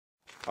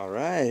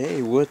Alright,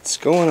 hey, what's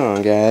going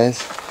on,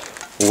 guys?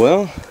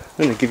 Well, I'm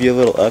going to give you a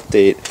little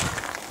update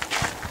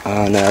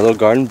on that little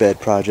garden bed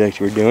project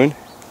we're doing.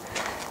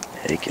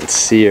 You can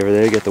see over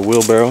there, you got the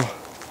wheelbarrow.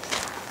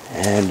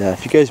 And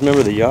if you guys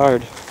remember the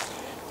yard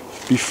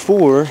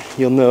before,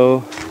 you'll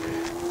know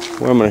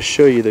where I'm going to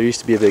show you. There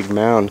used to be a big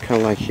mound,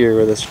 kind of like here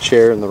where this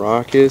chair and the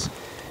rock is.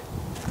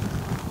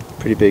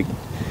 Pretty big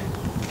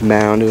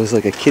mound. It was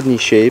like a kidney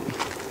shape.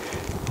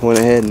 Went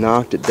ahead and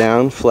knocked it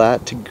down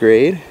flat to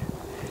grade.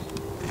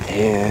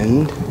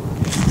 And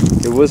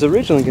it was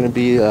originally going to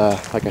be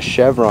like a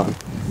chevron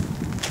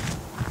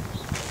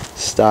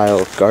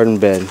style garden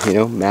bed, you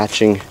know,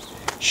 matching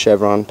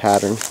chevron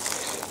pattern,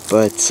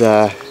 but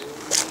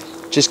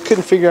just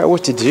couldn't figure out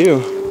what to do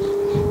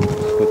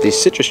with these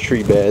citrus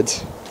tree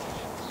beds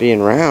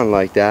being round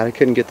like that. I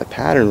couldn't get the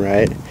pattern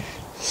right,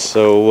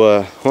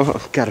 so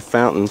well, got a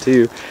fountain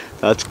too.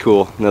 That's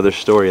cool, another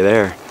story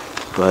there,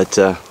 but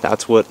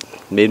that's what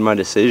made my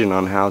decision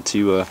on how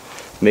to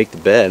make the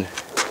bed.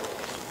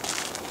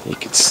 You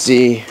can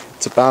see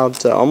it's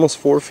about almost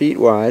 4 feet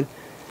wide.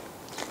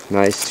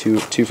 Nice two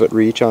foot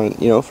reach on,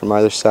 you know, from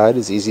either side.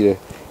 Is easy to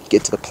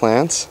get to the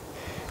plants.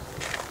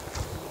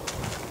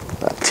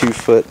 About 2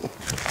 foot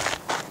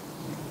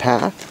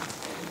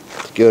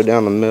path to go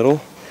down the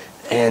middle,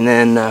 and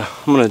then I'm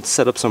gonna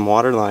set up some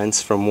water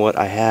lines from what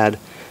I had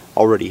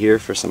already here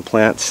for some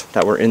plants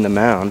that were in the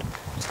mound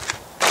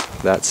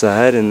that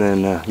side, and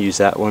then use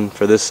that one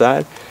for this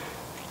side.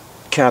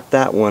 Cap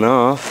that one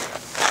off.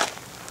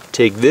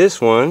 Take this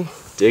one,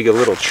 dig a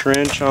little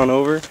trench on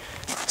over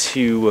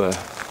to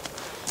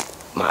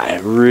my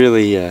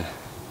really,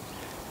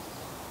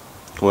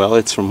 well,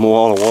 it's from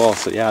wall to wall,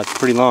 so yeah, it's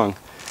pretty long.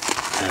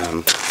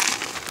 Kind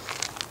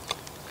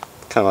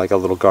of like a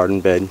little garden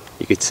bed,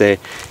 you could say,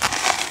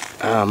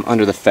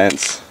 under the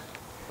fence.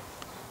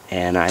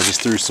 And I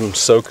just threw some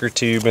soaker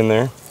tube in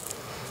there.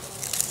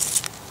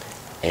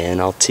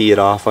 And I'll tee it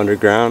off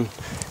underground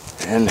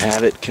and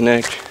have it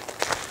connect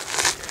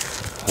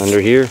under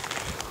here.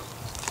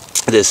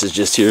 This is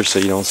just here so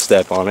you don't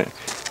step on it,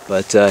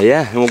 but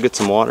yeah, and we'll get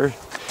some water.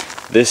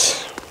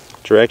 This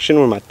direction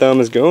where my thumb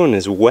is going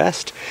is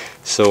west,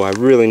 so I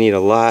really need a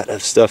lot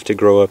of stuff to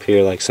grow up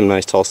here, like some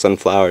nice tall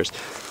sunflowers,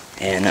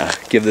 and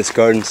give this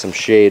garden some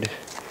shade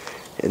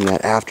in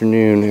that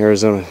afternoon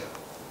Arizona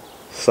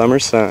summer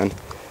sun.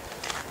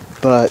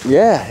 But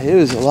yeah, it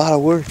was a lot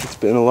of work. It's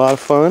been a lot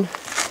of fun,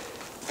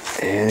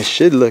 and it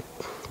should look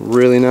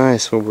really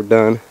nice when we're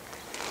done.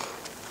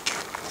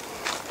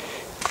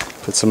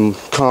 Put some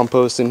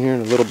compost in here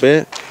in a little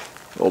bit.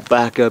 We'll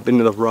back up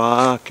into the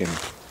rock, and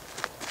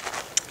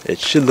it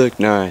should look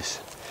nice.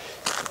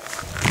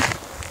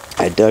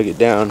 I dug it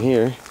down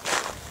here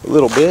a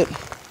little bit.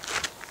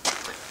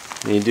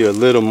 Need to do a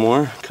little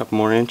more, a couple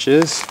more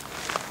inches,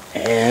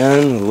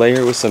 and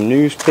layer with some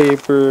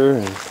newspaper.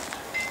 And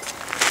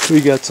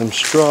we got some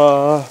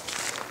straw,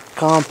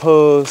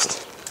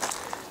 compost.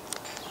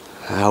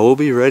 We'll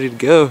be ready to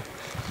go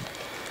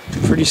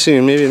pretty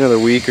soon, maybe another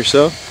week or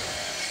so.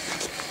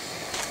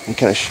 And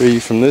kind of show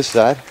you from this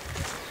side.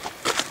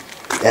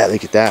 Yeah,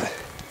 look at that.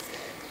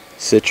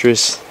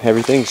 Citrus,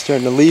 everything's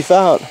starting to leaf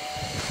out.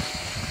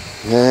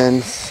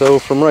 And so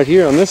from right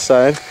here on this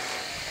side,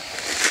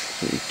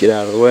 get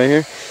out of the way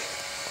here,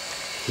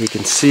 you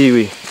can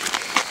see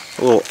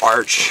a little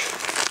arch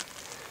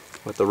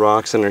with the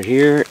rocks under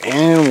here,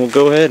 and we'll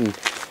go ahead and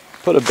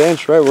put a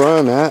bench right where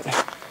I'm at,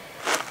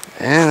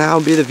 and that'll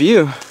be the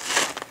view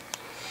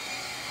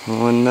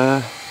when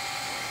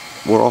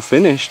we're all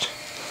finished.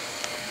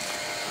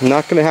 I'm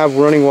not going to have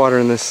running water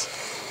in this,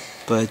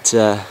 but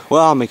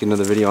well, I'll make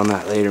another video on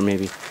that later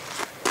maybe.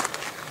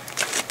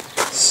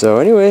 So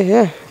anyway,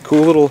 yeah,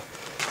 cool little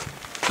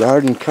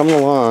garden coming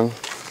along.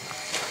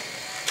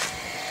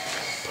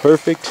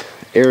 Perfect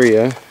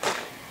area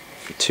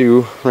for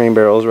 2 rain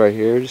barrels right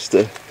here, just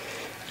to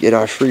get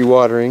our free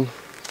watering.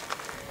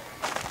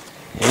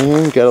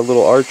 And got a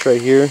little arch right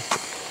here.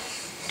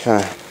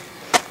 Kind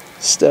of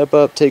step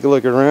up, take a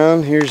look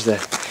around.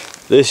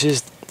 This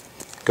is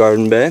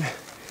garden bed.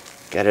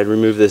 Got to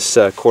remove this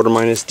quarter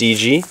minus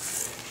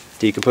DG,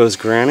 decomposed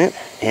granite,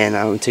 and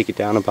I'm going to take it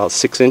down about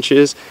 6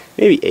 inches,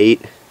 maybe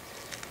 8.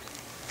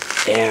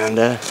 And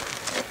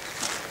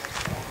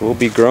we'll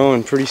be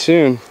growing pretty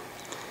soon.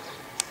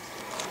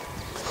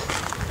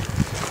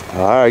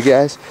 Alright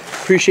guys,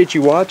 appreciate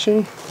you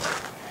watching,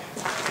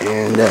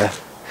 and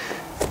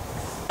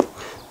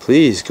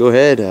please go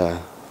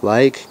ahead,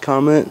 like,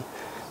 comment,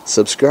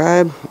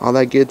 subscribe, all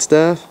that good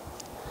stuff,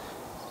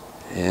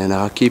 and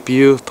I'll keep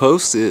you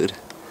posted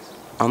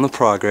on the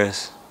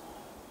progress.